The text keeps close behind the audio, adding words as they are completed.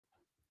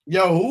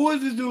Yo, who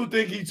is this dude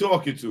think he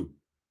talking to?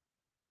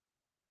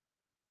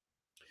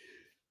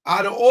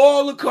 Out of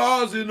all the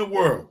cars in the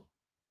world,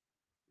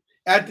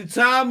 at the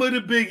time of the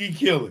Biggie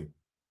killing,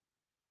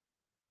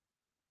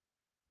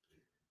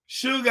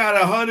 Suge got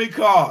 100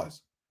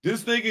 cars.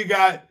 This nigga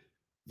got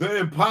the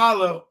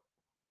Impala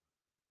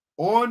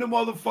on the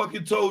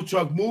motherfucking tow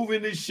truck,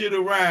 moving this shit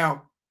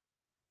around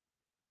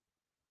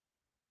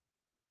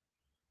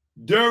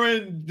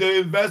during the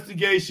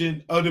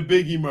investigation of the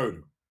Biggie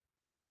murder.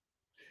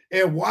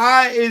 And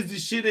why is the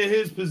shit in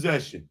his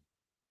possession?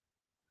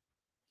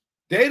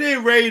 They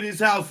didn't raid his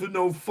house for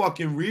no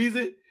fucking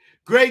reason.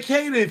 Greg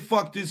Kading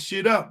fucked this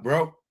shit up,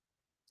 bro.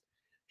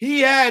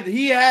 He had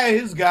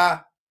his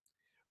guy,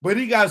 but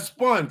he got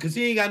spun because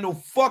he ain't got no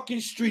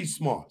fucking street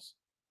smarts.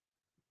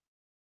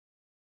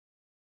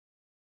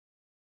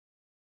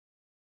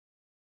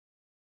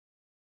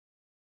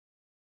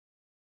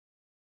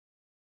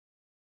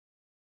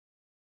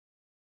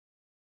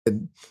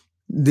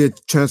 Did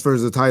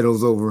transfers of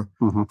titles over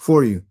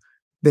for you.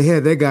 They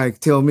had that guy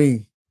tell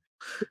me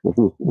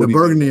the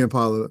burgundy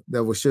Impala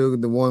that was Suge,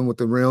 the one with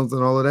the rims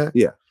and all of that.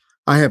 Yeah.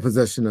 I had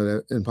possession of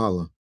that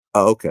Impala.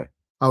 Oh, okay.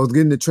 I was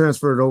getting it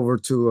transferred over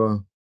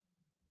to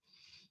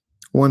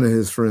one of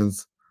his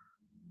friends'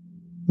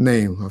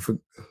 name. I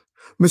forgot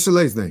Mr.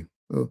 Lay's name.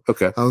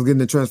 Okay. I was getting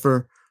the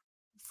transfer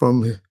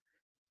from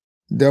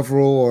Death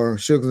Row or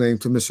Suge's name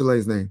to Mr.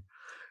 Lay's name.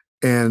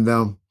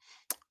 And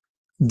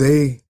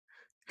they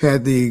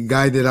had the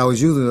guy that I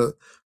was using,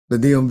 the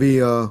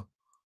DMV,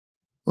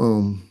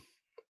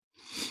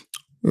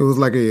 it was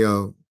like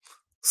a,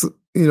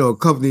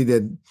 company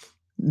that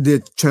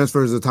did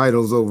transfers of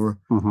titles over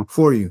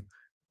for you.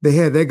 They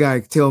had that guy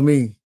tell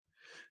me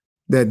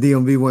that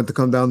DMV wanted to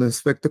come down and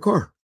inspect the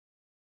car.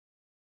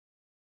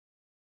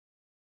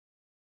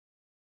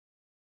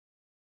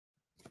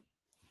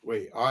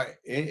 Wait, all right.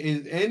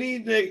 Is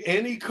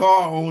any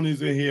car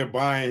owners in here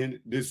buying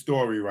this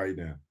story right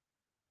now?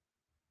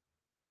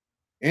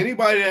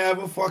 Anybody that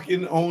ever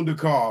fucking owned a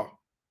car,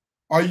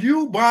 are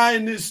you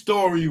buying this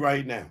story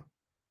right now?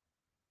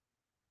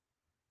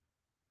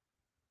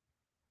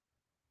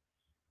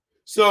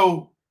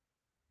 So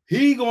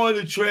he going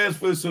to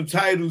transfer some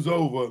titles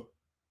over.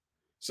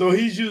 So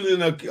he's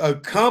using a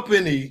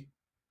company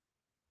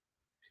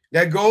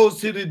that goes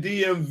to the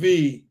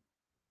DMV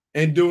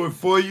and do it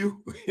for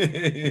you.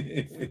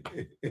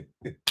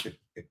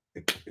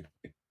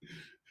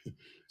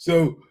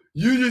 So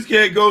you just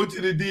can't go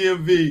to the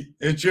DMV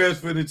and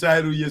transfer the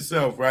title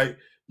yourself, right?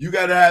 You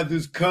got to have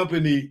this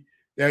company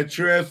that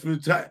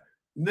transfers title.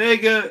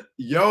 Nigga,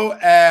 your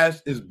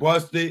ass is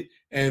busted,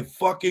 and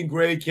fucking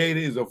Greg Kading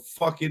is a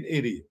fucking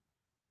idiot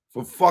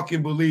for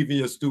fucking believing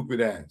your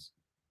stupid ass.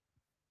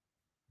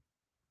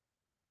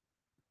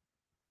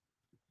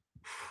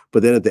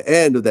 But then at the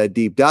end of that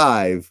deep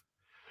dive,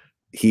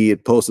 he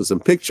had posted some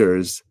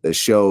pictures that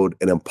showed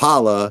an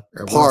Impala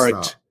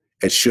parked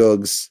at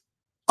Suge's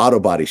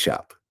auto body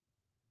shop.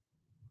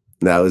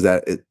 Now, is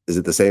it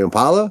the same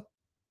Impala?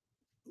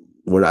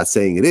 We're not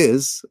saying it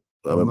is.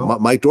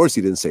 Mike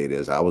Dorsey didn't say it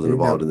is. I wasn't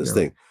involved in this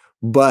thing.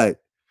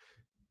 But,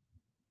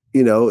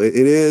 it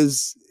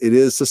is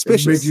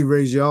suspicious. It makes you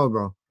raise your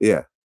eyebrow.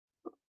 Yeah.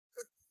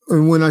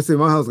 And when I say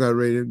my house got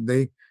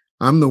raided,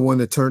 I'm the one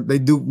that they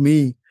duped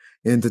me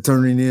into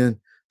turning in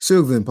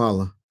Suge's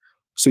Impala.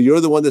 So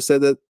you're the one that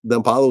said that the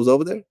Impala was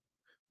over there?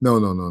 No.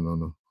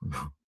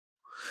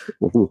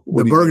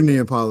 The burgundy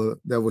Impala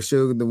that was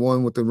Suge, the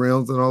one with the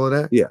rims and all of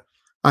that? Yeah.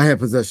 I had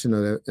possession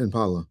of that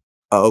Impala.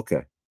 Oh,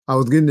 okay. I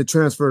was getting it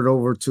transferred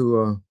over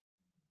to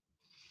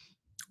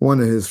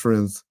one of his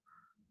friends'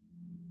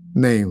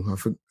 name. I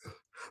forgot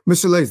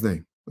Mr. Lay's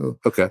name.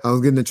 Okay. I was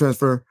getting the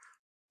transfer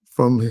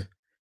from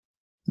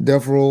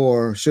Death Row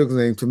or Suge's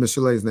name to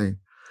Mr. Lay's name.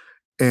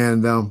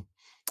 And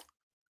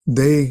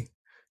they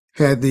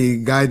had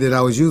the guy that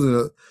I was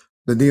using,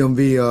 the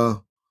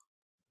DMV,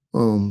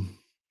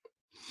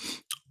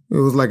 it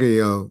was like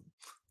a,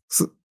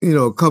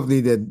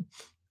 company that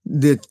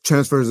did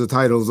transfers of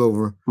titles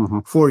over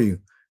for you.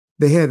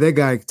 They had that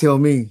guy tell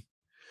me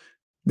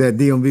that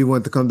DMV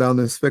wanted to come down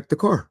and inspect the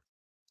car.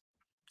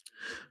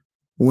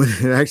 When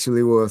it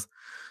actually was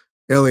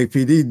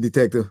LAPD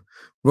detective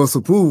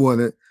Russell Poole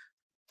wanted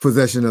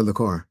possession of the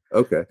car.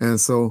 Okay. And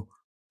so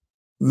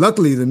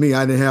luckily to me,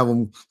 I didn't have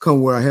them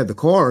come where I had the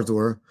cars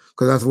were,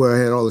 because that's where I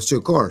had all the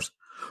shit cars.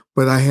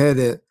 But I had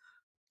it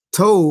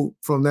towed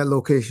from that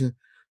location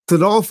to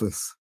the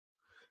office.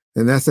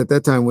 And that's at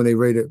that time when they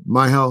raided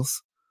my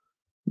house,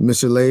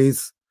 Mr.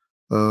 Lay's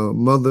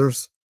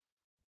mother's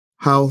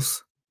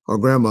house or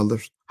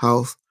grandmother's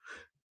house,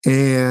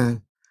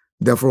 and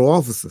Death Row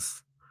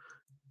offices.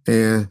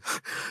 And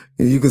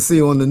you can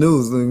see on the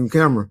news, on the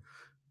camera,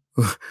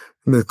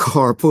 the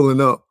car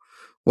pulling up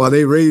while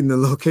they raiding the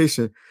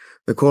location,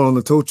 the car on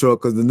the tow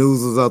truck, because the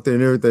news was out there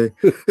and everything,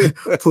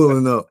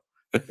 pulling up.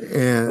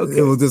 And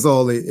it was just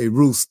all a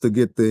ruse to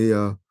get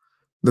the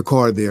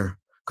car there,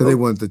 because they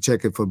wanted to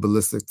check it for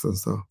ballistics and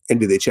stuff. And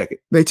did they check it?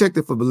 They checked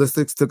it for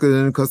ballistics, took it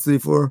in custody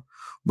for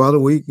about a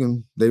week,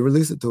 and they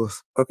released it to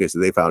us. Okay, so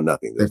they found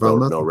nothing. There's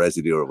no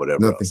residue or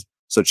whatever nothing else.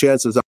 So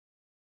chances are.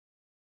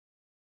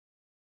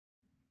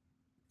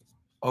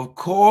 Of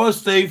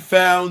course they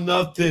found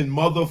nothing,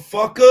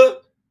 motherfucker.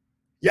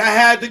 Y'all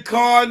had the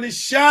car in the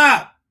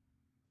shop.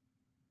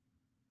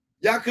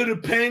 Y'all could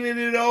have painted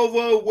it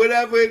over,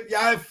 whatever.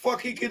 Y'all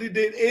fucking could have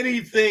did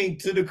anything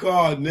to the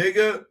car,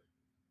 nigga.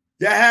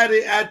 Y'all had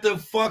it at the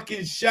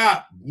fucking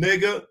shop,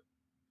 nigga.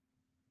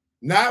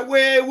 Not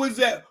where it was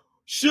at.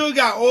 Suge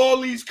got all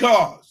these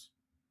cars.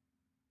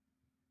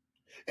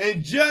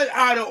 And just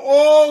out of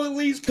all of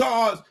these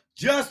cars,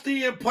 just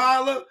the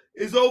Impala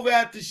is over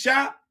at the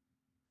shop.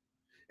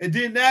 And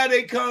then now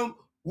they come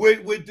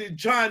with the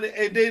trying to,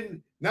 and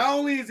then not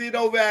only is it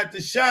over at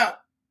the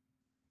shop,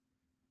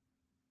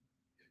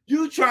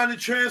 you trying to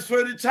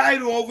transfer the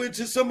title over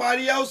to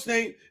somebody else's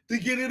name to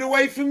get it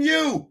away from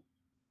you.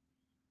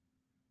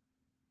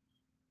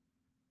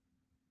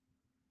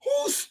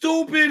 Who's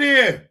stupid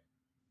here?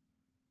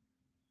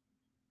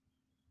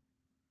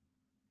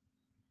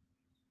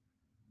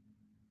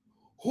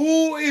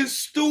 Who is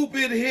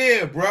stupid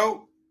here,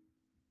 bro?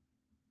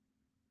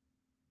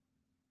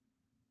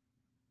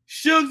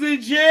 Suge's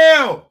in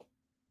jail.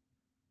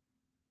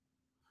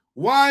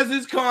 Why is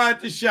his car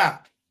at the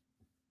shop?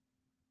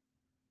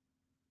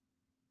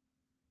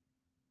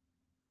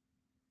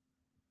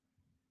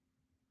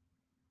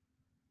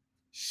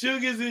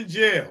 Suge is in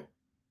jail.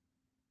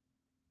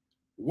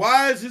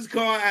 Why is his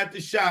car at the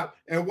shop?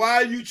 And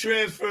why are you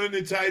transferring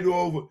the title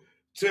over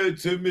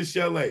to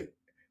Michelle A?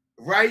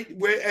 Right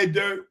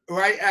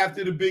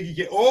after the Biggie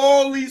get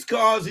all these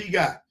cars he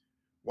got.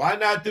 Why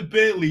not the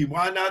Bentley?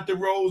 Why not the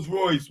Rolls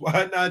Royce?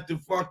 Why not the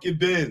fucking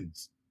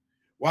Benz?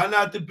 Why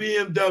not the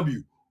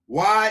BMW?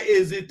 Why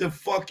is it the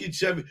fucking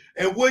Chevy?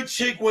 And what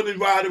chick want to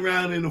ride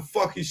around in a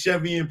fucking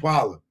Chevy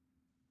Impala?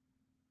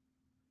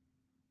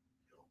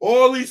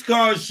 All these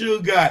cars she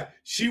got.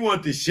 She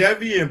want the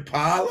Chevy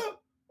Impala?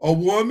 A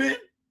woman?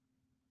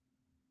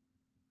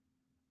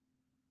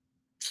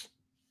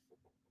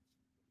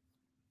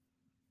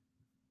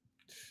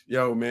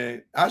 Yo,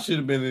 man, I should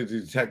have been a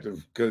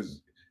detective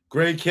because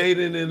Greg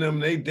Kading and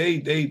them,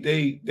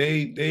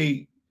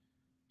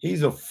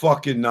 he's a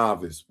fucking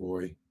novice,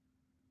 boy.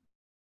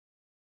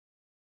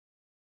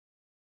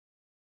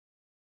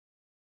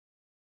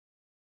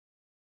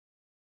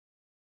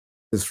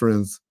 His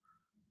friend's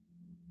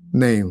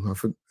name, I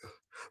forgot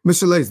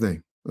Mr. Lay's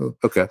name.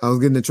 Okay. I was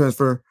getting the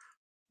transfer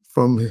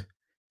from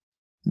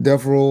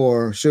Death Row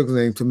or Suge's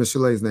name to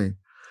Mr. Lay's name.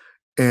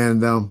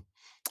 And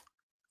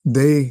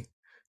they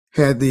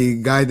had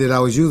the guy that I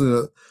was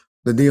using,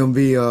 the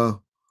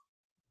DMV,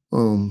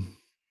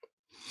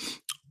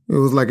 it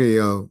was like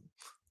a,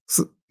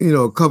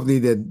 company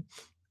that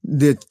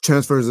did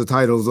transfers of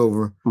titles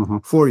over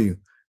for you.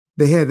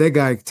 They had that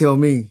guy tell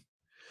me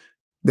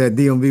that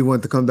DMV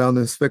wanted to come down and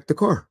inspect the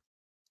car.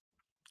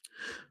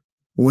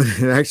 When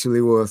it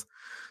actually was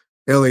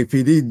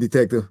LAPD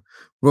detective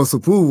Russell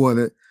Poole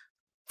wanted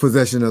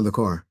possession of the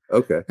car.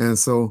 Okay. And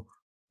so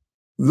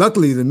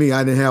luckily to me,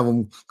 I didn't have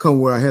them come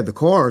where I had the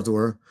cars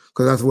were,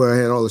 because that's where I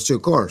had all the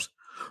shit cars.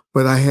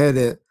 But I had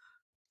it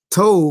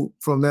towed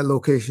from that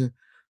location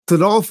to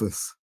the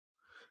office.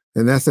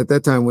 And that's at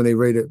that time when they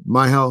raided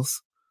my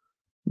house,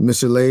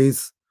 Mr.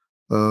 Lay's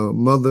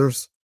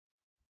mother's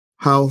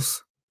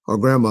house or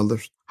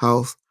grandmother's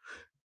house,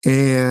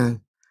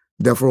 and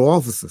Death Row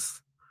offices.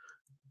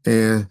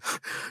 And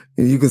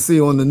you can see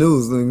on the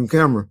news, on the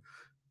camera,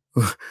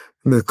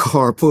 the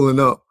car pulling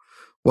up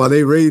while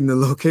they raiding the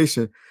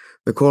location,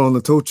 the car on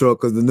the tow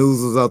truck, because the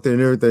news was out there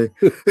and everything,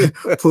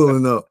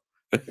 pulling up.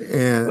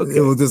 And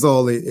it was just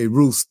all a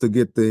ruse to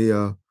get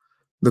the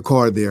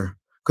car there,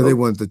 because they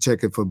wanted to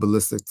check it for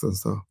ballistics and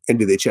stuff. And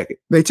did they check it?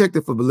 They checked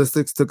it for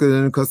ballistics, took it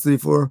in custody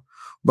for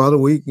about a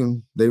week,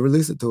 and they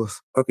released it to us.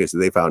 Okay, so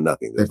they found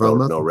nothing. There's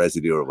no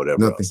residue or whatever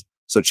nothing else.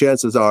 So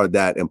chances are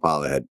that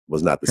Impala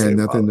was not the same.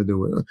 Had nothing to do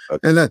with it.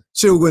 Okay. And that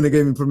she wouldn't have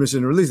gave me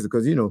permission to release it,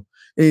 because,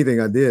 anything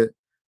I did,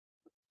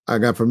 I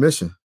got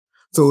permission.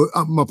 So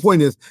my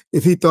point is,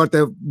 if he thought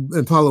that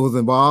Impala was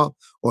involved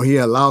or he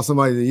allowed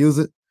somebody to use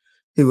it,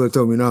 he would have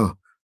told me, no,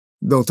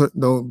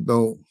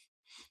 don't.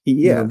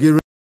 Yeah. Get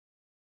rid.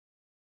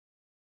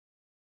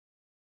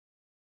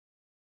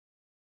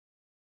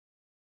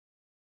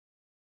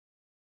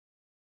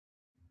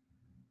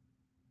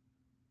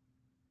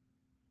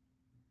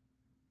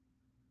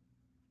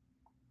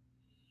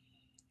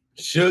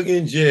 Suge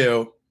in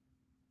jail,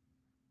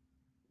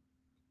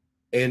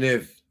 and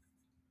if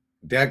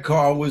that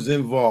car was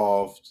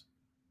involved,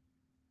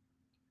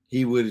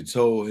 he would have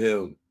told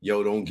him,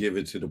 yo, don't give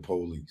it to the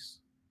police.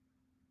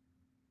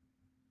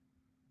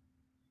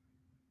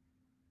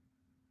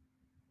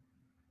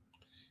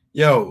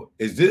 Yo,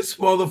 is this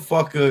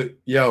motherfucker,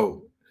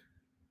 yo,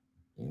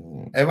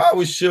 if I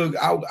was Suge,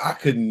 I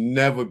could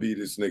never be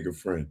this nigga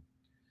friend.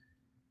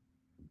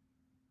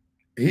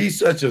 He's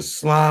such a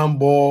slime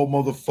ball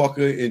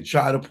motherfucker, and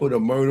try to put a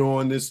murder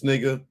on this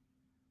nigga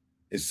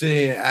and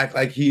sit and act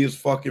like he is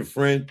fucking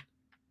friend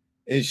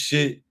and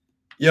shit.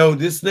 Yo,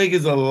 this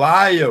nigga's a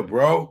liar,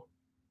 bro.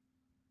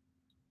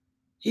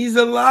 He's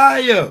a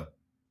liar.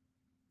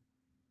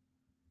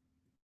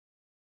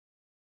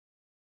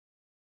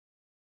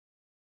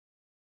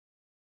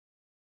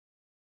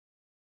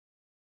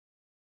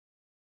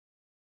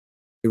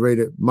 They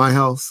raided my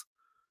house,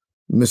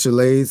 Mr.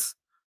 Lay's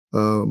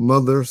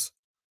mother's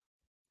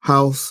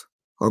house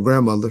or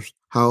grandmother's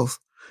house,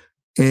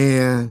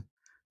 and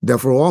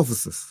death row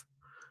offices.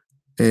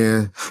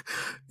 And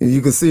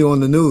you can see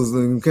on the news,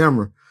 on the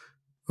camera,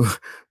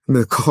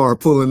 the car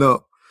pulling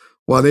up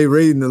while they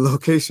raiding the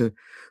location.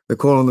 The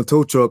car on the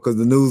tow truck, because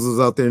the news was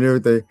out there and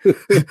everything,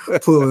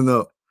 pulling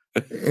up.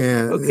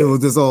 And it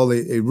was just all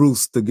a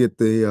ruse to get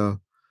the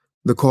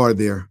car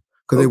there,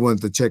 because they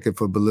wanted to check it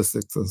for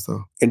ballistics and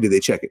stuff. And did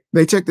they check it?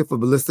 They checked it for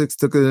ballistics,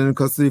 took it in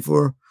custody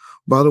for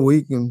about a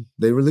week, and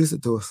they released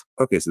it to us.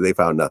 Okay, so they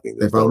found nothing.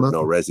 There's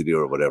no residue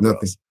or whatever nothing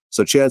else.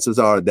 So chances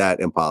are that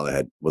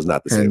Impala was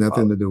not the same. Had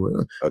nothing to do with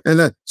it. Okay. And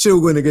that she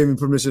wouldn't have gave me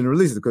permission to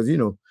release it, because, you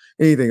know,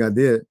 anything I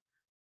did,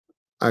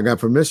 I got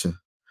permission.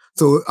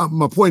 So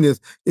my point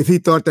is, if he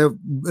thought that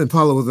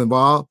Impala was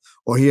involved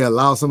or he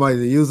allowed somebody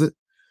to use it,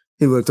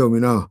 he would have told me,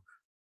 no,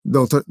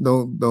 don't,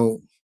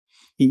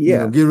 you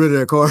know, get rid of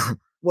that car.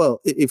 Well,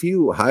 if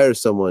you hire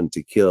someone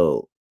to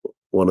kill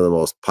one of the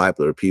most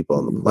popular people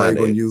on the planet,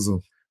 going to use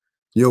them,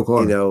 your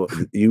car. You know,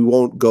 you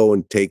won't go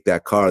and take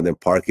that car and then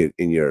park it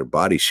in your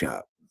body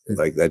shop.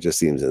 Like, that just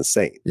seems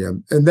insane. Yeah,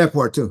 and that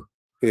part too.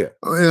 Yeah,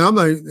 and I'm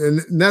not,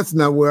 and that's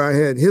not where I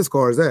had his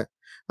cars at.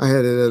 I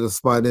had it at a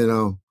spot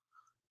in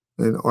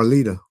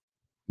Arleta.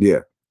 Yeah,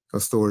 a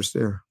storage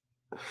there.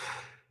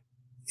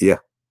 Yeah.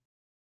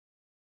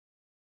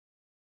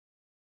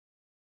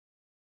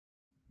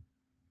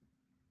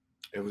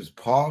 It was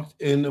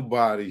parked in the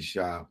body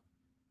shop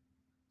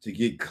to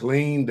get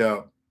cleaned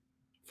up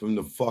from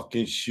the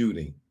fucking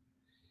shooting.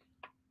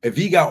 If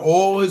he got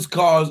all his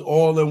cars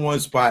all in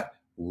one spot,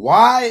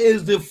 why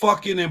is the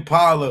fucking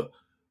Impala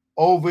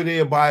over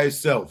there by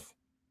itself?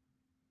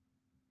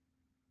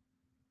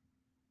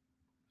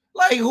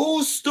 Like,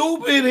 who's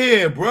stupid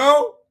here,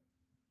 bro?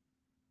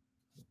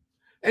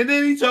 And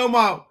then he talking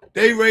about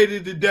they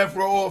raided the death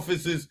row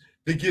offices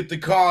to get the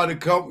car to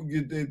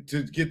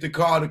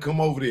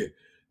come over there.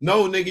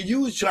 No, nigga,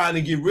 you was trying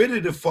to get rid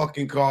of the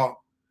fucking car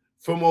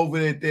from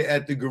over there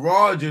at the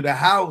garage or the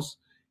house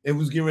and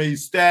was getting ready to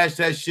stash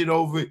that shit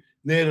over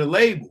near the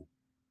label.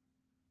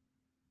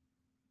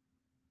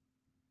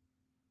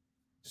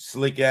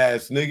 Slick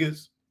ass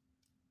niggas.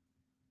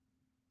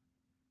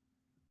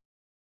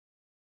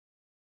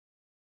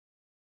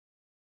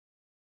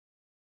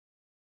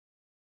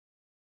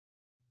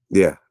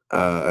 Yeah.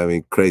 I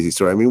mean, crazy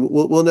story. I mean,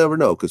 we'll never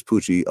know, because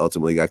Poochie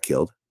ultimately got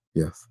killed.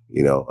 Yes.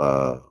 You know,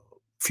 a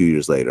few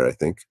years later, I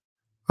think.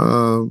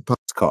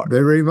 Car.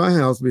 They raided my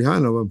house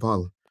behind an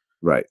Impala.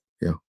 Right.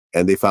 Yeah.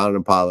 And they found an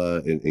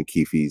Impala in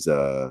Keefe's,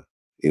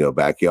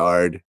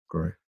 backyard.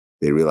 Correct.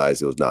 They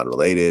realized it was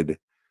non-related.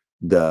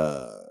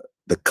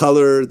 The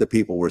color that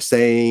people were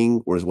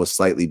saying was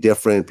slightly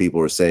different.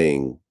 People were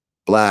saying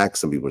black.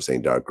 Some people were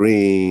saying dark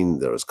green.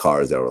 There was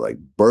cars that were like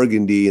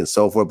burgundy and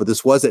so forth. But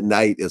this was at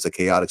night. It was a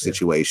chaotic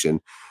situation.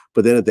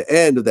 But then at the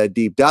end of that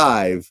deep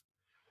dive,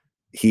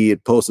 he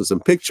had posted some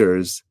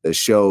pictures that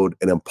showed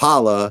an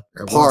Impala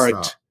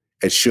parked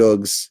at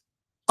Suge's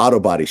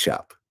auto body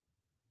shop.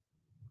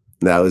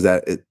 Now, is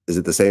it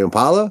the same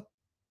Impala?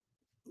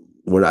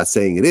 We're not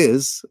saying it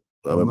is.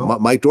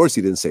 Mike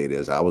Dorsey didn't say it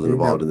is. I wasn't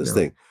involved in this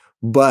thing.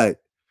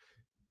 But,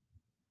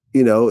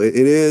 you know, it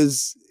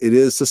is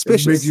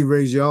suspicious. It makes you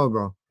raise your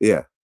eyebrow.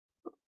 Yeah.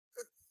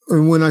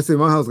 And when I say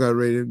my house got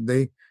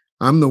raided,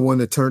 I'm the one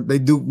that they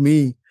duped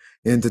me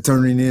into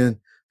turning in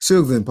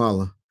Suge's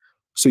Impala.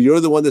 So you're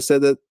the one that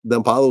said that the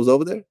Impala was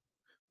over there?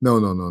 No.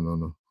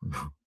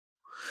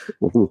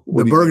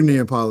 The burgundy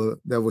Impala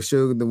that was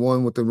Suge, the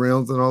one with the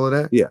rims and all of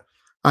that. Yeah.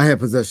 I had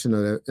possession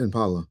of that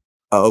Impala.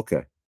 Oh,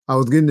 okay. I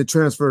was getting it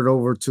transferred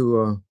over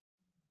to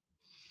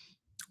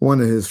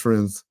one of his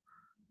friends'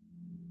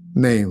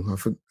 name. I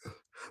forgot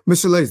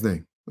Mr. Lay's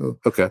name.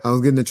 Okay. I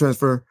was getting the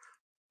transfer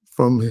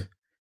from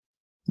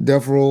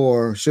Death Row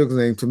or Suge's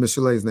name to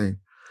Mr. Lay's name.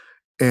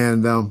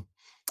 And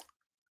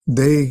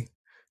they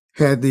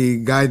had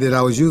the guy that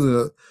I was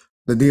using,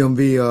 the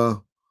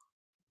DMV,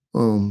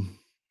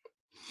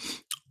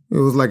 it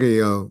was like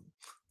a,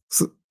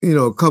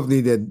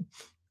 company that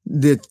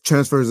did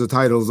transfers of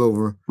titles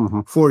over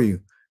for you.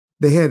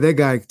 They had that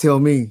guy tell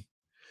me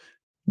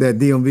that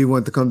DMV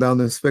wanted to come down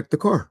and inspect the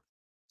car,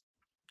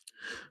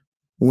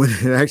 when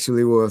it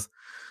actually was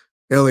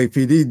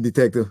LAPD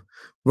detective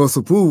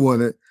Russell Poole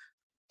wanted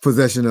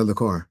possession of the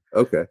car.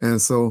 Okay.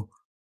 And so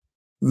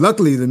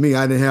luckily to me,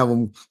 I didn't have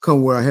them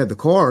come where I had the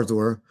cars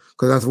were,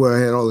 because that's where I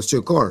had all the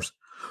shit cars.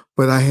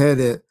 But I had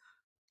it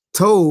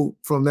towed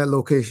from that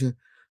location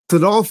to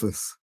the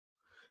office.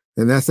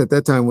 And that's at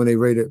that time when they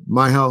raided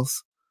my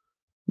house,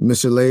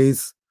 Mr.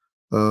 Lay's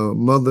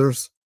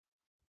mother's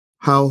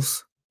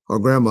house or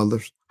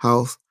grandmother's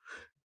house,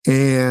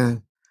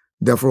 and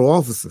death row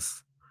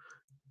offices.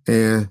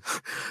 And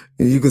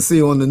you can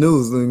see on the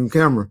news, on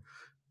camera,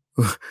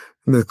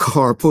 the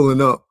car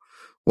pulling up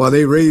while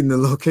they raiding the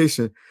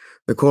location.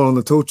 the car on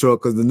the tow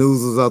truck because the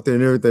news was out there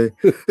and everything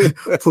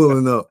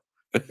pulling up.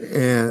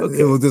 And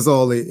it was just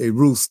all a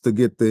ruse to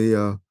get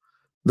the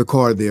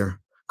car there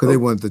because they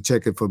wanted to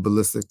check it for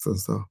ballistics and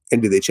stuff.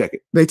 And did they check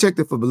it? They checked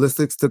it for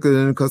ballistics, took it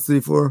in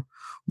custody for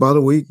about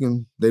a week,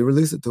 and they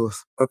released it to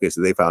us. Okay,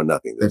 so they found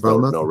nothing. There's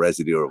no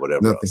residue or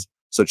whatever else.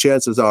 So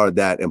chances are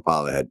that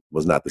Impala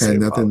was not the same.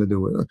 Had nothing to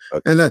do with it.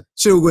 Okay. And that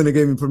she wouldn't have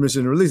gave me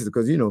permission to release it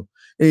because,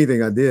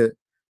 anything I did,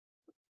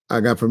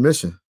 I got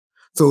permission.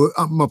 So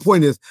my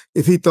point is,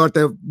 if he thought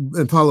that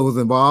Impala was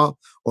involved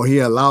or he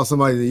allowed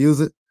somebody to use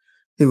it,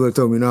 he would have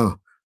told me, no,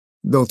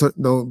 don't get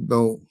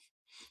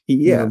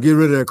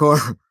rid of that car.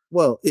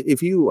 Well,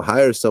 if you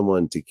hire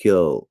someone to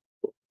kill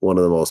one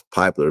of the most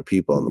popular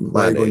people on the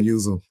planet, going to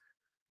use them.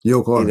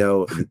 Your car.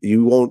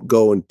 You won't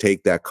go and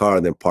take that car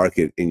and then park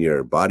it in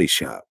your body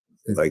shop.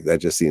 Like,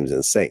 that just seems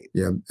insane.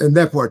 Yeah, and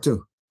that part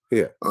too.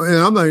 Yeah.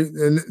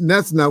 And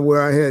that's not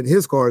where I had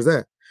his cars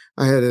at.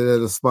 I had it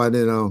at a spot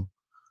in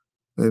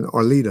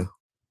Arleta.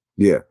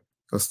 Yeah.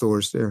 A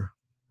storage there.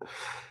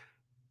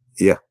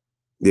 Yeah.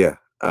 Yeah.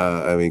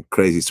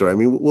 Crazy story.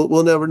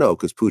 We'll never know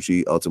because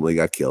Poochie ultimately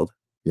got killed.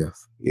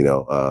 Yes.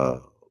 A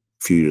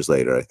few years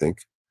later, I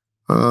think.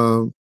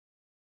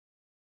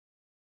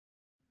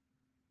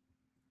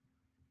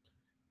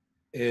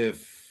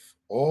 If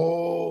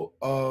all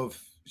of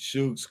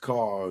Suge's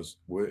cars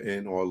were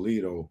in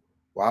Orlando,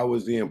 why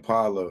was the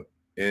Impala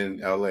in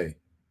LA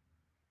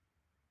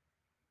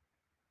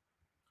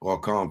or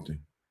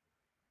Compton?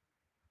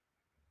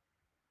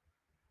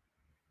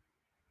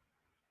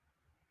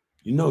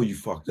 You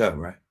fucked up,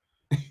 right?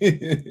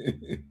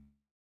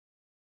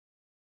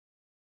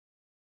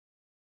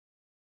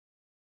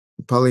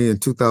 Probably in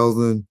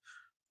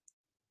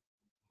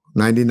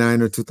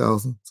 2099 or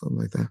 2000, something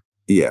like that.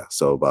 Yeah,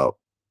 so about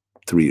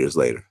 3 years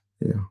later.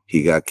 Yeah.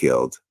 He got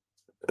killed.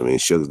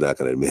 Suge's not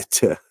going to admit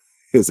to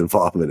his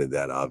involvement in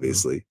that,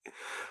 obviously.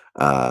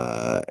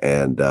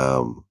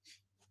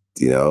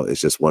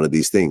 It's just one of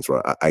these things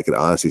where I could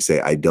honestly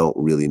say I don't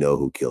really know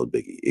who killed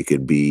Biggie. It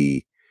could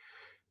be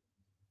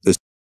there's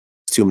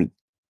too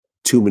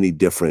many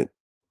different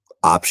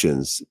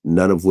options,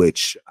 none of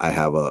which I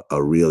have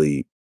a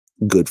really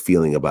good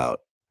feeling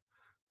about.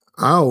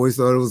 I always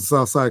thought it was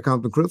Southside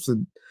Compton Crips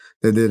that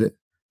did it.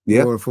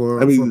 Yeah, for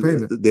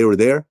payment. They were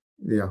there.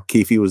 Yeah,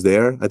 Keefe was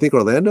there. I think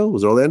Orlando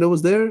was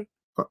there.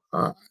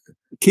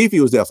 Keefe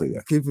was definitely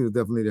there. Keefe was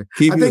definitely there.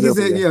 Keefe I think he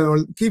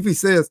said, Keefe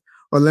says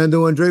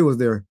Orlando Andre was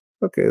there.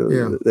 Okay,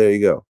 yeah. There you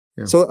go.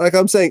 Yeah. So, like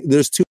I'm saying,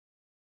 there's two.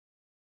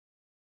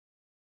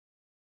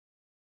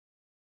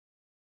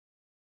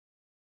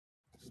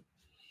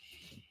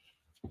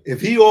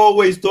 If he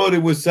always thought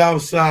it was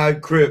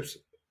Southside Crips,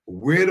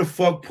 where the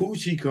fuck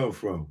Poochie come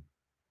from?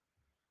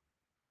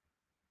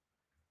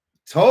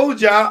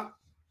 Told y'all.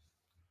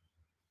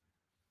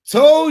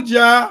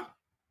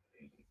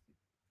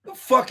 The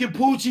fucking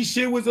Poochie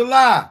shit was a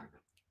lie.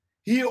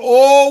 He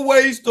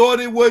always thought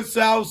it was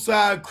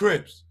Southside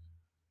Crips.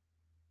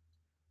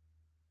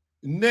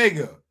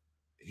 Nigga,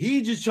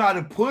 he just tried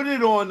to put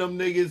it on them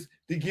niggas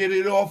to get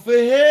it off of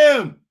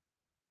him.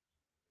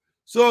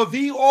 So if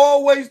he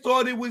always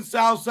thought it was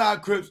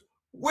Southside Crips,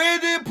 where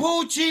did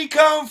Poochie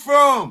come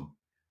from?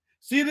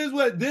 See,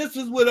 this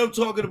is what I'm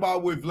talking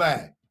about with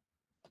Vlad.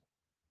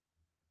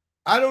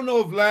 I don't know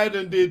if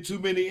Vlad did too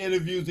many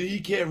interviews and he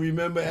can't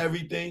remember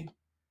everything.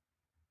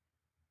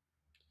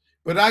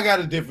 But I got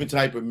a different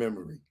type of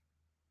memory.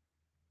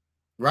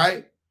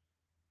 Right?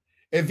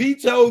 If he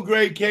told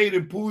Greg K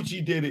that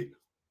Poochie did it,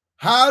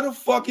 how the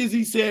fuck is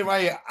he saying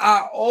right here,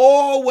 I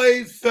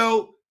always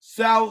felt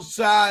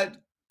Southside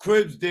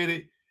Crips did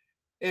it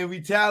in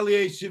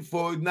retaliation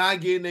for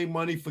not getting their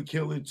money for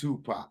killing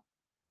Tupac?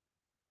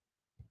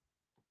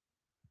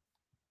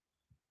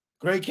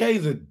 Greg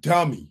K's a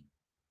dummy.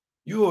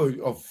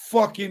 You're a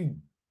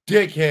fucking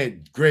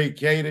dickhead, Greg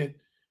Kading.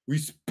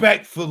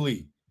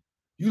 Respectfully.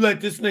 You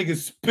let this nigga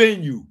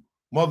spin you.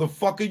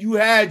 Motherfucker, you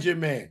had your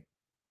man.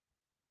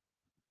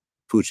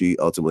 Poochie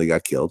ultimately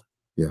got killed.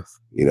 Yes.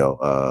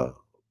 A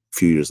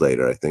few years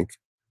later, I think.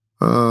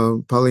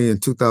 Probably in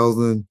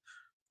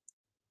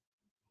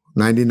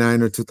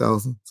 2099 or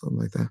 2000, something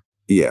like that.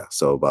 Yeah,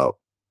 so about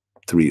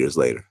 3 years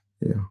later.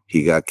 Yeah.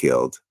 He got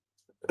killed.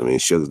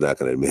 Suge's not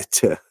going to admit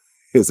to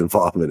his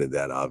involvement in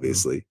that,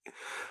 obviously.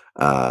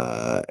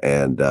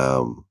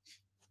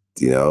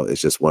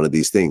 It's just one of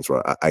these things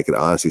where I could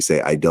honestly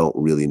say I don't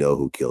really know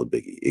who killed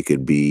Biggie. It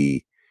could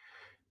be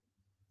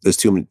there's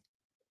too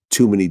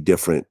many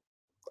different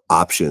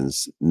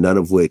options, none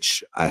of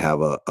which I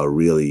have a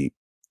really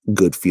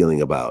good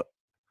feeling about.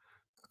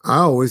 I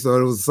always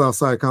thought it was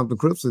Southside Compton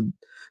Crips that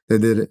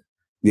did it.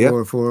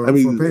 Yeah, for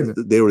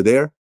payment. They were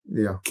there.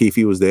 Yeah,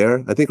 Keefe was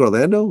there. I think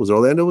Orlando was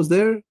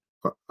there.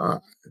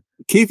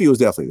 Keefe was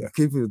definitely there.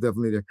 Keefe was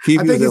definitely there. I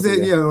think he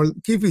said,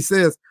 Keefe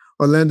says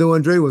Orlando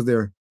Andre was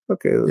there.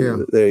 Okay, yeah.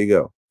 There you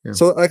go. Yeah.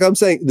 So, like I'm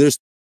saying, there's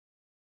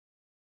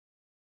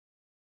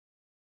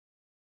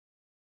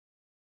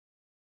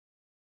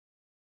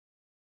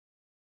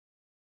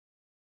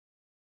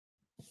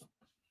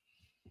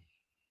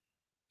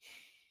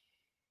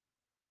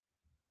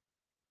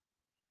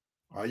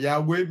Are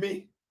y'all with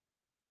me?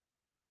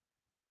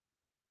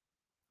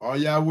 Are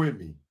y'all with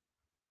me?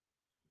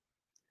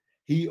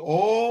 He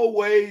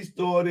always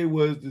thought it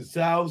was the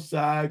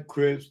Southside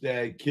Crips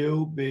that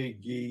killed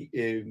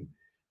Biggie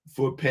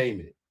for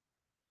payment.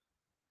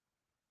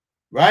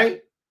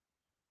 Right?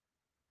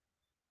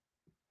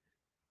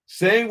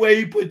 Same way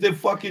he put the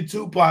fucking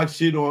Tupac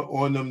shit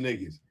on them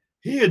niggas.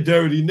 He a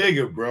dirty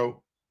nigga,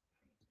 bro.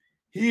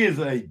 He is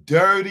a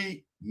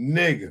dirty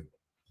nigga.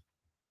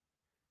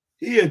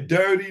 He a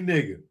dirty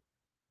nigga.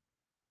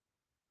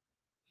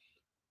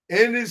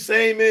 In the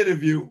same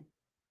interview,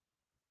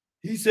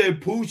 he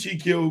said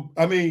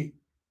Poochie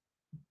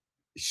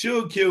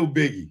should kill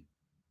Biggie.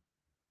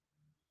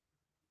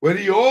 But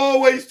he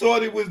always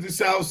thought it was the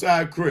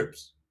Southside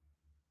Crips.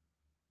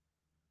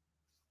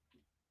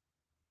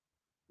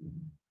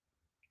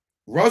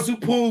 Russell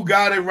Poole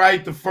got it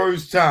right the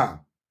first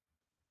time.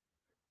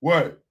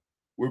 What?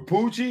 With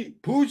Poochie?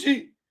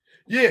 Poochie?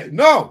 Yeah,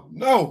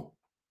 no.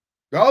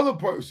 The other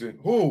person,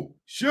 who?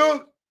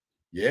 Shook?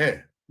 Yeah.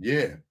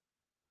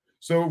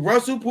 So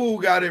Russell Poole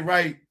got it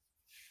right.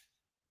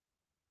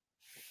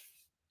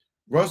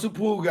 Russell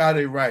Poole got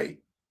it right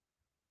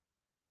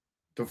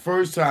the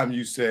first time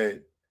you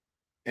said,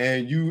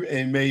 and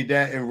made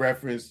that in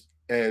reference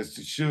as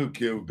to should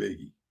kill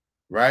Biggie,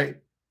 right?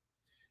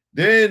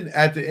 Then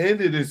at the end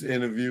of this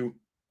interview,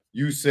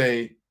 you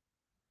say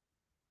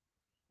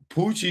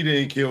Poochie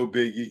didn't kill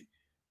Biggie.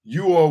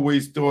 You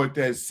always thought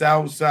that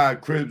Southside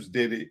Crips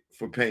did it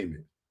for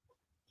payment.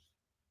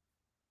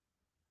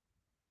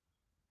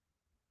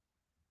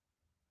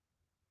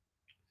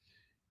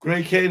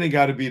 Greg Kading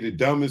got to be the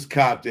dumbest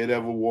cop that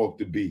ever walked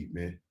the beat,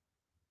 man.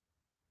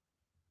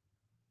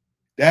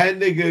 That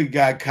nigga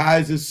got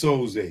Kaiser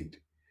Soze.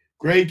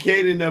 Greg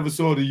Kading never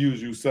saw The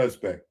Usual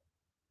Suspect.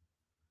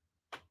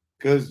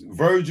 Because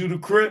Virgil the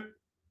Crip,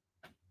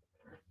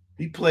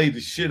 he played the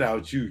shit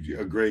out you,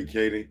 Greg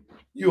Kading.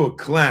 You a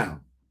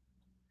clown.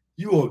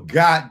 You a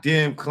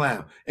goddamn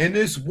clown. In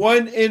this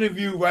one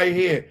interview right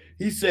here,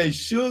 he said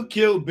should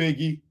kill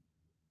Biggie,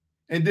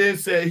 and then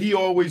said he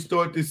always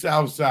thought the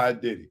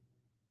Southside did it.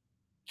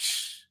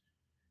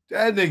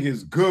 That nigga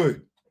is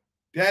good.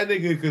 That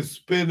nigga could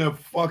spin that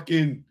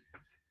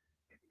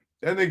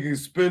nigga can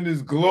spin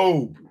his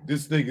globe.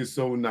 This nigga's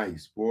so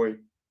nice, boy.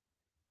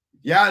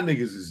 Y'all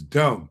niggas is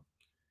dumb.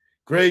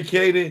 Greg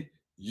Kading,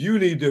 you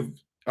need to,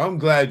 I'm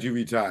glad you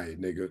retired,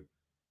 nigga.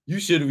 You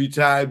should have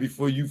retired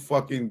before you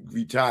fucking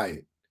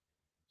retired.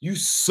 You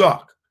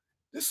suck.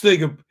 This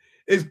nigga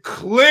is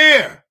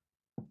clear.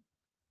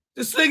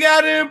 This nigga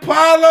out of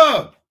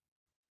Impala.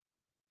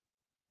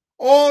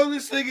 All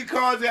this nigga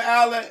calls it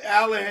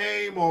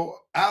Alaheim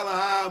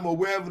or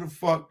wherever the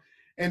fuck,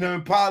 and the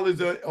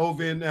Impalas are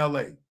over in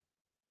LA.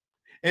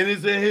 And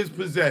it's in his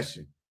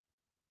possession.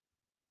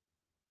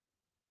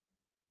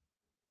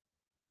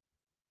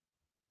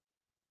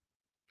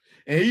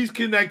 And he's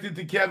connected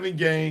to Kevin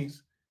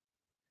Gaines.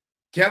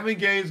 Kevin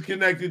Gaines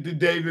connected to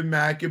David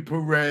Mack and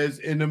Perez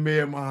and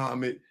Amir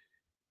Muhammad.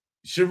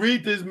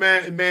 Sharif is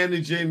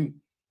managing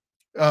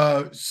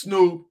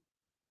Snoop.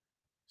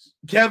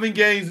 Kevin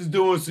Gaines is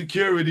doing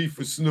security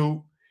for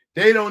Snoop.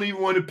 They don't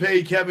even want to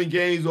pay Kevin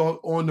Gaines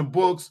on the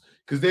books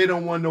because they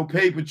don't want no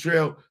paper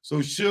trail so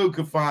Suge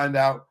could find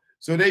out.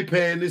 So they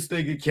paying this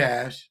nigga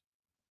cash.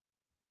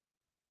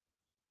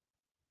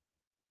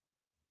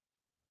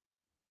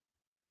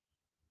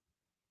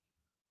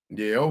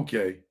 Yeah,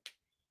 okay.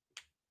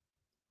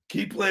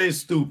 Keep playing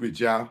stupid,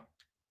 y'all.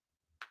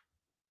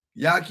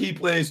 Y'all keep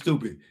playing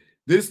stupid.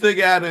 This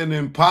nigga had an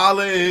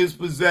Impala in his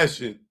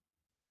possession.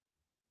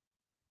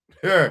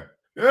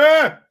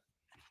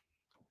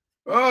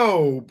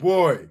 Oh,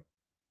 boy.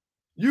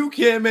 You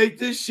can't make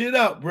this shit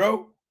up,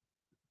 bro.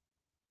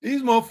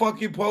 These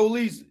motherfucking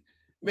police,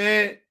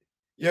 man,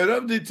 yo,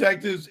 them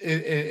detectives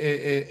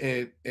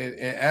in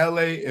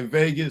LA and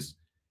Vegas,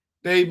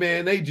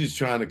 they just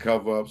trying to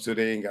cover up so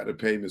they ain't got to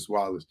pay Miss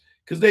Wallace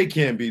because they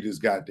can't be this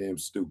goddamn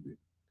stupid.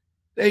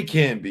 They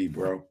can't be,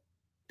 bro.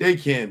 They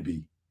can't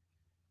be.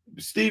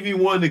 Stevie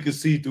Wonder could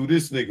see through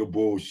this nigga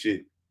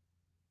bullshit.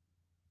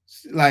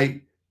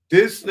 Like,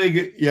 this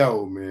nigga,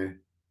 yo, man.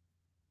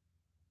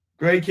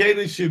 Greg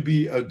Kading should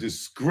be a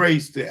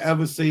disgrace to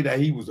ever say that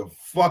he was a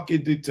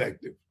fucking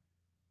detective.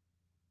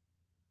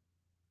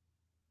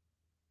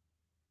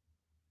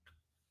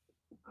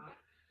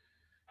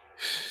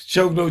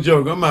 Choke no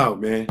joke. I'm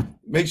out, man.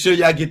 Make sure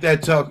y'all get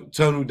that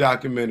tunnel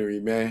documentary,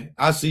 man.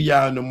 I'll see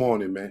y'all in the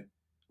morning, man.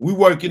 We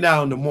working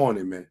out in the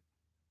morning, man.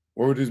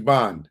 Word is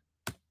bond.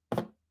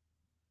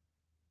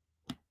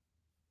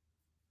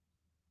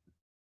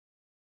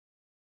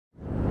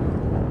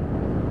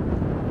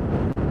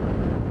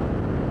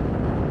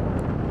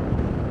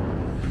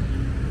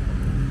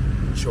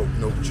 Choke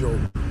no joke.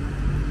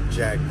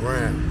 Jack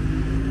Brown.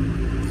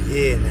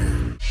 Yeah,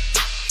 now.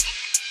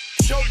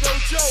 Choke no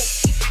joke.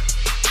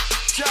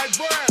 Jack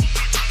Brown.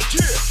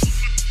 Yeah.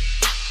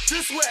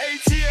 This what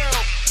ATL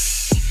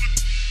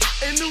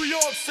in New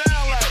York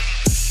sound like.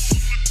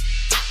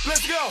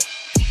 Let's go.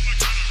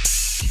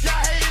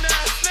 Y'all hating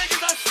ass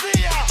niggas, I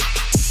see y'all.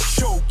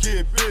 Choke,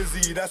 get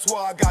busy, that's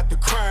why I got the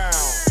crown.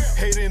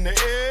 Hate in the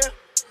air,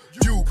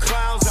 you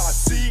clowns, I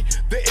see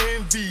the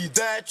envy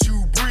that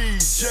you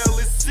breed,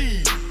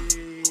 jealousy.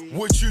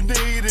 What you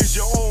need is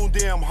your own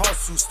damn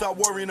hustle, stop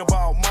worrying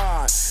about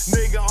mine.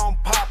 Nigga, I'm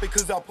poppin'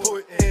 cause I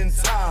put in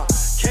time.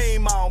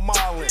 Came out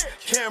modeling,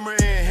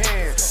 camera in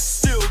hand.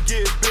 Still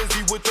get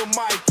busy with the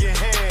mic in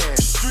hand.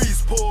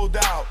 Streets pulled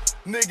out,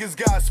 niggas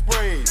got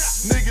sprayed.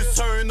 Niggas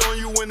turn on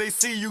you when they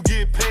see you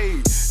get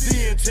paid.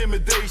 The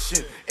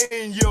intimidation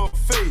in your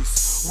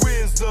face.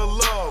 Where's the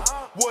love?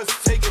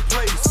 What's taking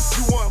place?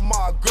 You want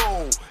my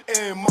gold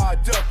and my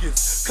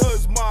ducats,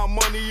 cause my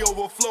money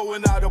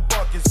overflowing out of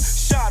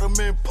buckets. Shot him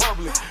in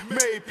public,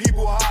 made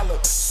people holler.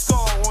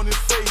 Scar on his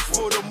face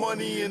for the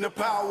money and the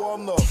power.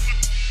 I'm the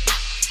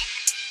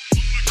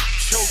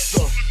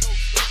chokester.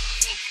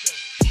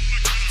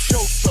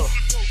 Chokester.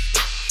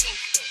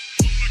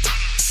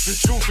 The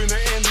truth in the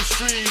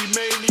industry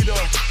made me the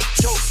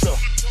chokester.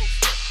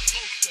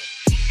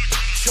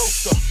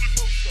 Chokester.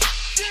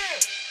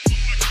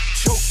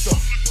 Chokester.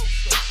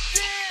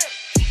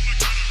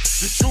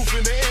 The truth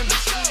in the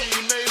industry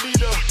made me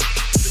the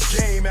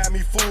game had me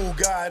fooled,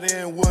 got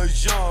in,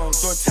 was young.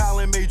 Thought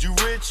talent made you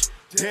rich,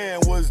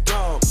 damn, was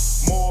dumb.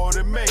 More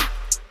to make,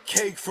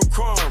 cake from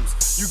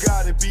crumbs. You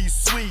gotta be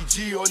sweet,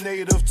 G or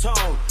native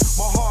tongue.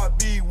 My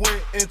heartbeat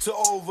went into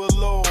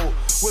overload.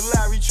 When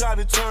Larry tried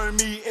to turn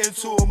me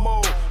into a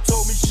mole,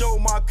 told me show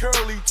my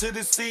curly to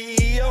the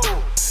CEO.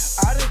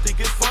 I didn't think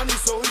it's funny,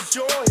 so his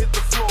jaw hit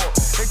the floor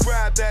and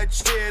grabbed that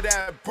chair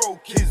that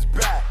broke his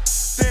back.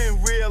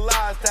 Then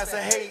realized that's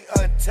a hate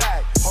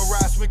attack.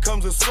 Harassment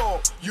comes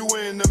assault, you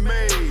in the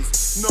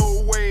maze.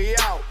 No way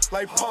out,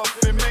 like Puff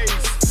and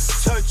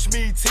Mace. Touch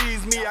me,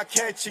 tease me, I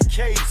catch a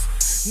case.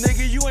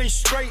 Nigga, you ain't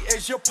straight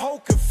as your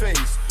poker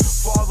face.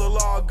 Father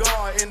law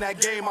God, in that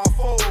game I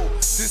fold.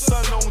 This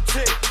sun don't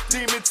tick,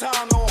 demon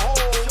time don't hold.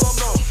 I'm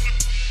the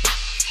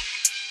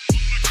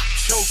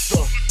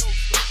chokester.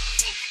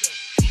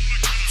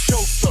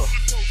 Chokester.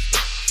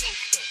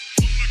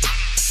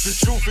 The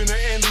truth in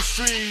the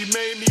industry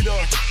made me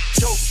the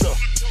chokester.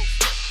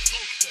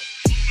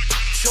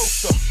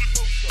 Chokester.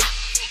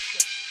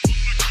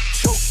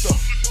 Chokester.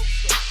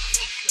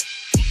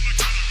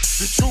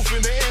 The truth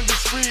in the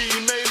industry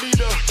made me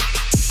the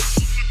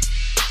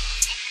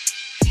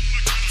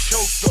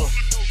chokester.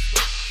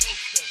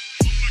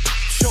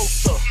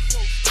 Chokester.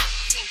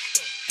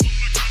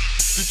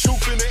 The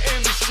truth in the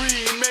industry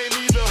made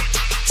me the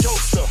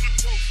chokester.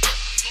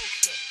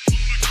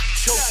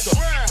 Chokester.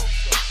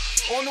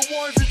 On the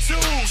ones and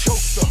twos,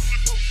 chokester.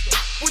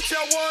 What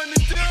y'all want to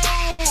do?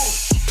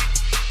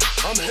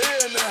 I'm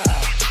here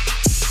now.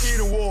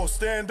 Eden Wall,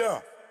 stand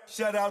up.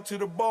 Shout out to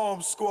the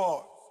bomb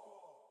squad.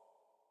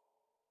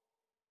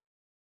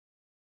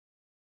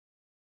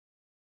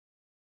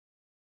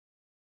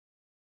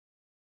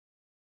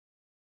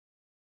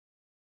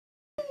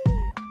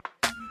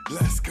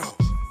 Let's go.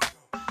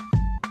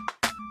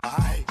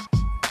 Alright.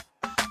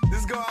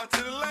 Let's go out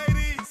to the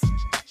ladies.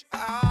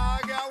 I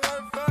got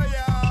one for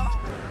y'all.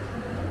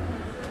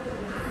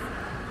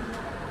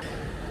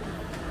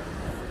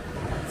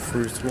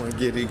 First one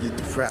get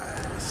the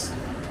prize.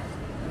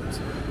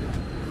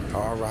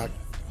 All right.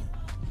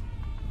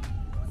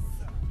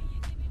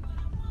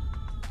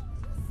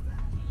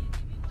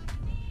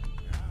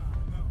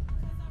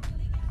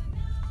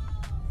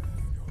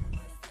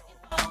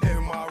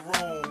 In my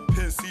room,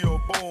 pissy or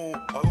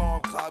boom,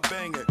 alarm clock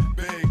banging,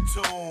 big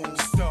tune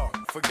stuck.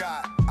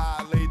 Forgot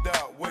I laid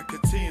up with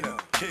Katina,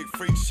 kick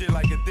freak shit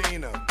like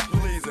Adina,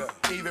 pleaser.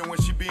 Even when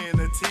she being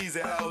a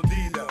teaser,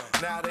 Eldida.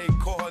 Now they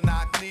call her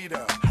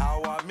Knock-Nita.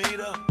 How I meet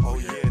her? Oh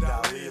yeah,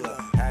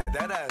 Dalila. Had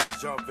that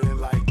ass jumping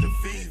like the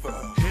fever.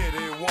 Hit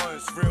it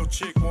once, real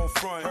chick won't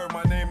front. Heard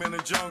my name in the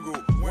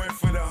jungle, went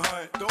for the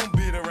hunt. Don't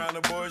beat around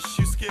the bush,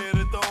 you scared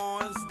of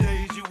thorns.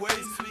 Days you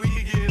waste, we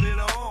can get it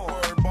on.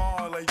 Word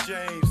bond like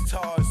James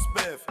Todd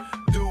Smith.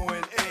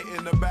 Doing it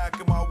in the back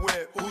of my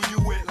whip. Who you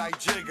with like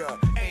Jigga?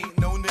 Ain't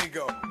no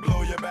nigga.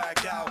 Blow your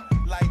back out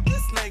like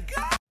this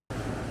nigga.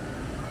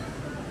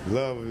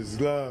 Love is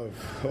love.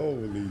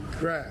 Holy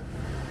crap.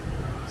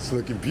 It's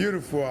looking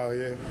beautiful out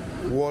here.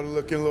 Water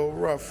looking a little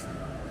rough.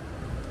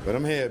 But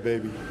I'm here,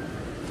 baby.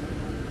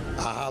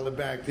 I'll holler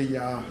back to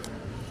y'all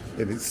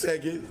in a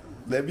second.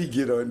 Let me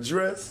get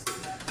undressed.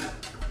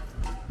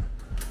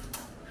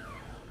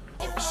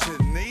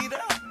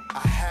 Shanita,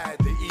 I had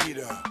to eat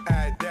her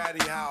at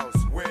daddy house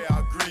where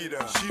I greet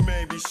her. She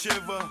made me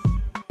shiver,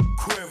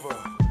 quiver.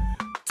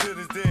 To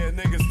this day, a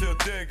nigga still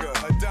dig her.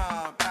 A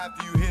dime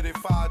after you hit it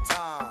 5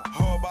 times.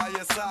 Her by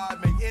your side,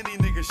 make any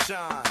nigga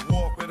shine.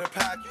 Walk with a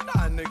pack, you know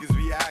how niggas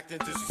be acting.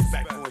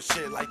 Disrespectful and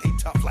shit like they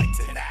tough like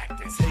 10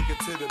 acting. Take her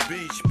to the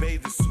beach,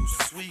 bathing suit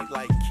sweet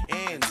like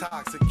candy.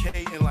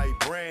 Intoxicating like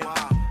brand.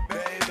 My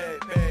baby,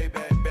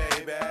 baby,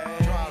 baby.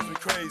 Drives me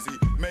crazy,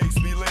 makes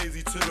me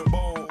lazy to the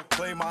bone.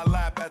 Play my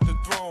lap at the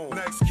throne.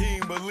 Next king,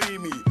 believe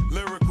me,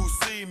 lyrical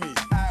see me.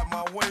 At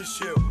my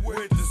windshield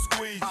with the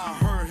squeegee. I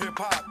heard hip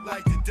hop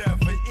like the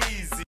death of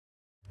Easy.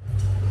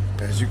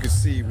 As you can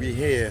see, we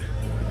here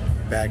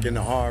back in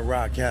the Hard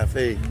Rock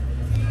Cafe.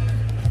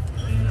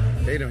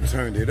 They done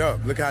turned it up.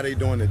 Look how they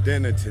doing the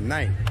dinner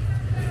tonight.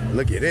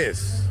 Look at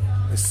this.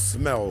 It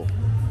smells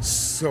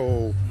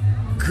so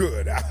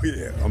good out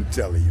here, I'm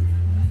telling you.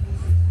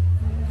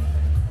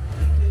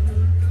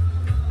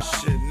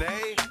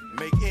 Sinead,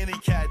 make any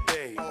cat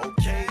day,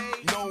 okay?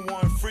 No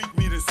one freaked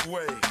me this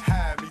way.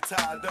 Had me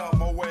tied up,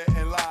 my way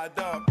and lied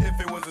up. If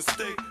it was a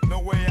stick, no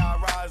way I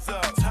rise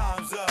up.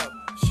 Time's up.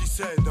 She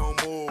said don't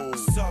move.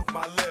 Suck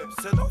my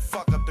lips, said don't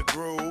fuck up the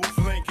groove.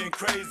 Blinking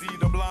crazy,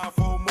 the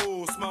blindfold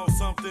move. Smell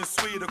something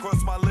sweet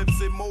across my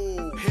lips, it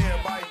move. Here,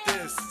 bite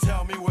this,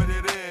 tell me what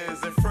it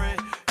is. And friend,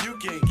 you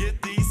can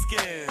get these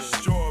skins.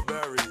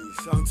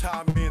 Strawberries,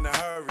 untie me in a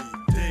hurry.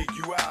 Dig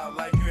you out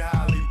like you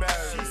Halle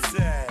Berry. She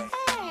said,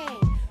 hey,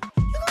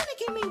 you gonna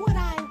give me what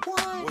I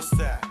want? what's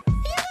that? You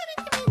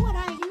gonna give me what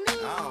I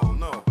need? I don't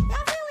know.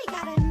 I really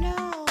gotta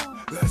know.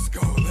 Let's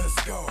go,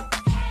 let's go.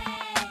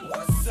 Hey,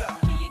 What's up?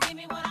 can you give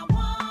me what I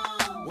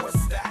want?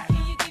 What's that?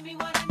 Can you give me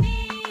what I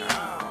need?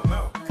 I don't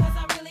know. Cause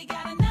I really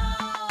gotta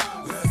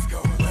know. Let's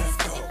go, let's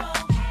go.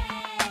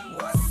 Hey,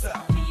 What's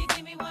up? can you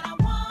give me what I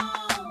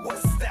want?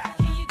 What's that?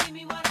 Can you give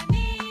me what I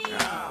need?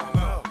 I don't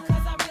know.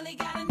 Cause I really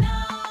gotta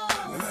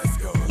know. Let's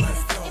go,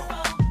 let's go.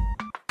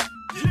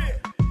 Yeah.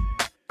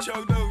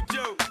 Joke, no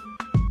joke.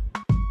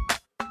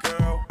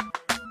 Girl,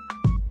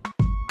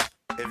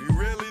 if you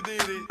really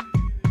need it,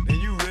 then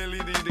you really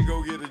need to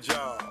go get a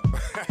job.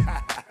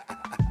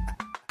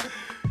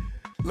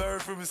 Learn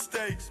from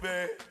mistakes,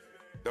 man.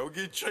 Don't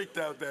get tricked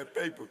out that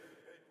paper.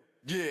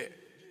 Yeah,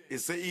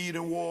 it's an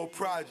Eden Wall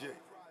project.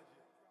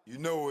 You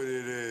know what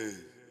it is.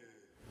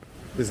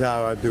 This is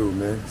how I do,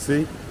 man.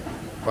 See?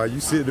 While you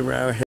sitting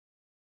around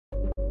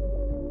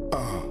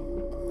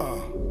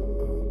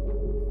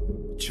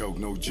Choke,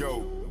 no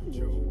joke.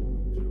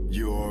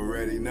 You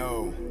already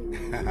know.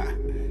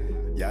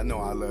 Y'all know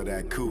I love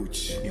that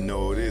cooch. You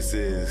know what this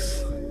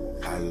is.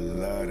 I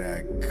love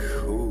that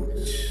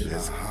cooch.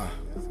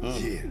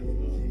 Yeah.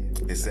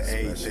 It's the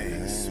A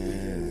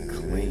thing.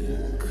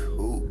 Clean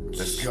cooch.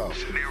 Let's go.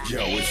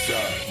 Yo, what's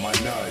up? My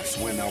nuts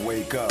when I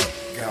wake up.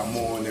 Got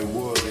more than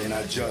wood and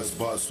I just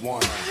bust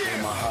one.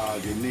 In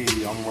mahogany,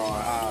 I'm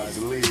Ron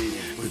Isley.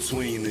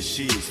 Between the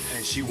sheets,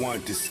 and she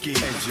want to ski.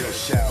 And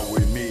just shout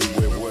with me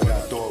with what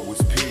I thought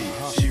was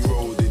pee. She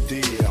rolled the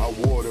D,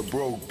 her water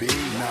broke B.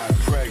 Not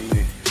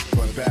pregnant,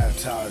 but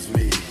baptized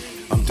me.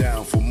 I'm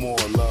down for more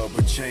love,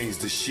 but change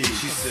the sheet.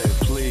 She said,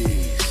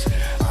 please,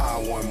 I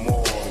want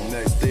more.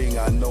 Next thing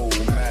I know,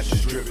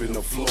 mattress dripping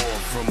the floor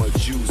from her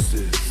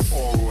juices.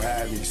 Oral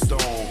had me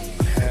stoned,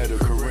 had a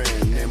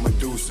Corinne and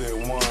Medusa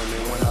in one.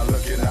 And when I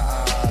look in her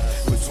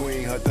eyes,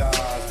 between her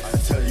thighs, I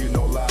tell you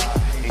no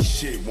lie, ain't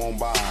shit won't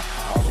buy.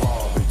 I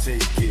rob and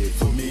take it,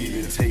 for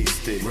me to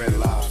taste it. Red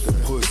Lobster,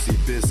 pussy,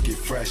 biscuit,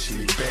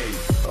 freshly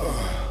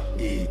baked.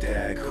 Eat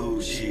that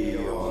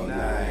coochie all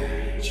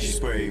night. She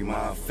sprayed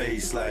my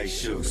face like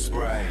Shook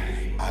Sprite.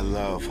 I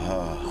love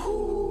her.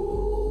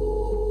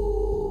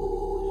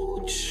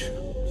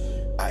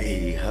 I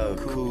eat her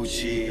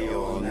coochie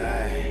all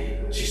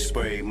night. She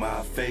sprayed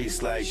my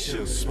face like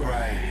Shook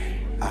Sprite.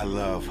 I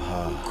love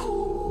her.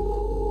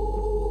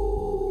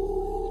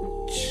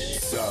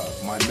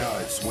 Suck my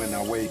nuts when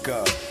I wake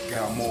up.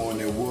 Got more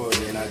than wood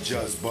and I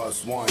just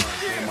bust one.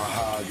 In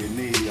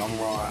mahogany, I'm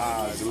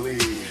Ron Isley.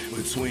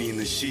 Between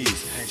the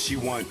sheets, and she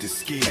want to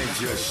ski. And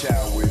just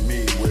shout with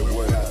me with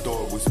what I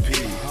thought was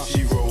pee.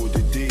 She rolled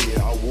the D,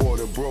 her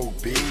water broke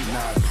B.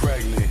 Not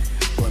pregnant,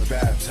 but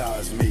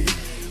baptized me.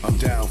 I'm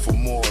down for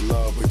more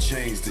love, but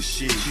change the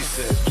sheet. She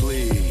said,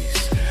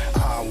 please,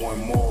 I want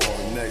more.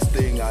 Next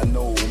thing I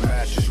know,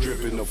 mattress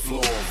dripping the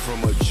floor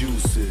from her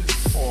juices.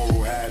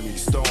 Oral had me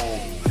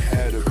stoned,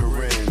 had a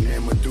Corinne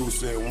and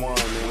Medusa in one.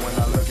 And when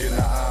I look in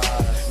her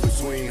eyes,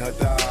 between her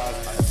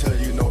thighs, I tell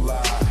you no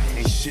lie,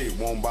 ain't shit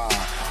won't buy.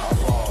 I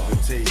rob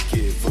and take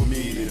it, for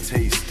me to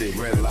taste it.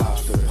 Red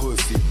Lobster,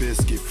 pussy,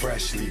 biscuit,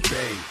 freshly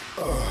baked.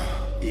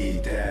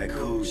 Eat that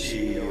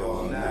coochie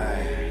all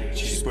night.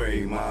 She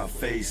sprayed my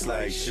face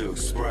like Shook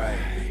Sprite.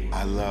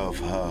 I love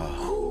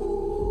her.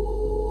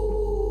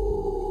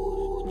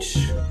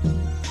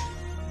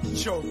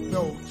 Choke,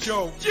 no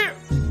joke. Yeah.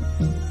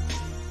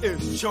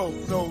 It's choke,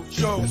 no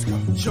joke.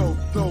 Choke,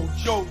 no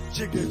joke.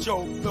 Chicken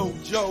choke, no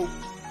joke.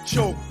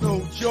 Choke,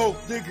 no joke.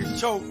 Niggas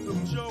choke, no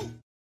joke.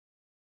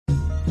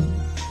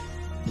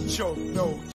 Choke, no